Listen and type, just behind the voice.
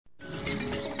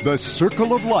The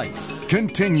Circle of Life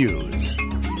continues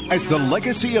as the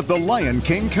legacy of the Lion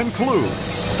King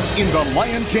concludes in The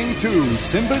Lion King 2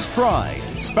 Simbas Pride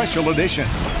Special Edition.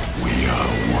 We are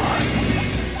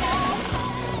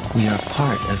one. We are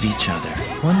part of each other.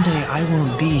 One day I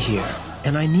won't be here,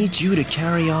 and I need you to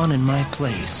carry on in my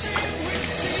place.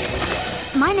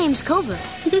 My name's Cobra.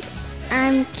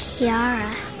 I'm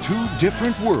Kiara. Two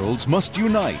different worlds must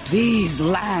unite These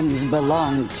lands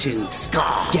belong to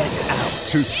Scar. Get out.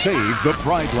 to save the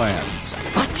Pride Lands.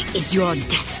 What is your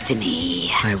destiny?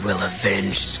 I will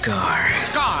avenge Scar.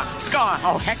 Scar!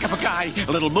 Oh, heck of a guy.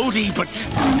 A little moody, but...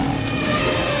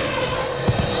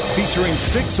 Featuring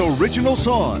 6 original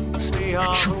songs.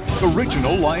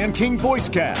 Original Lion King voice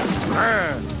cast.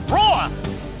 Roar!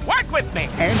 Work with me!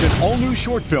 And an all-new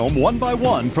short film, one by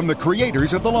one, from the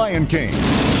creators of The Lion King.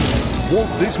 Walt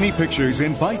Disney Pictures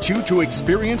invites you to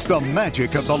experience the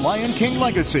magic of the Lion King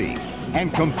legacy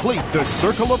and complete the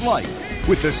Circle of Life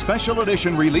with the special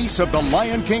edition release of The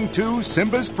Lion King 2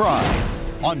 Simba's Pride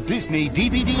on Disney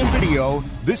DVD and video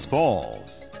this fall.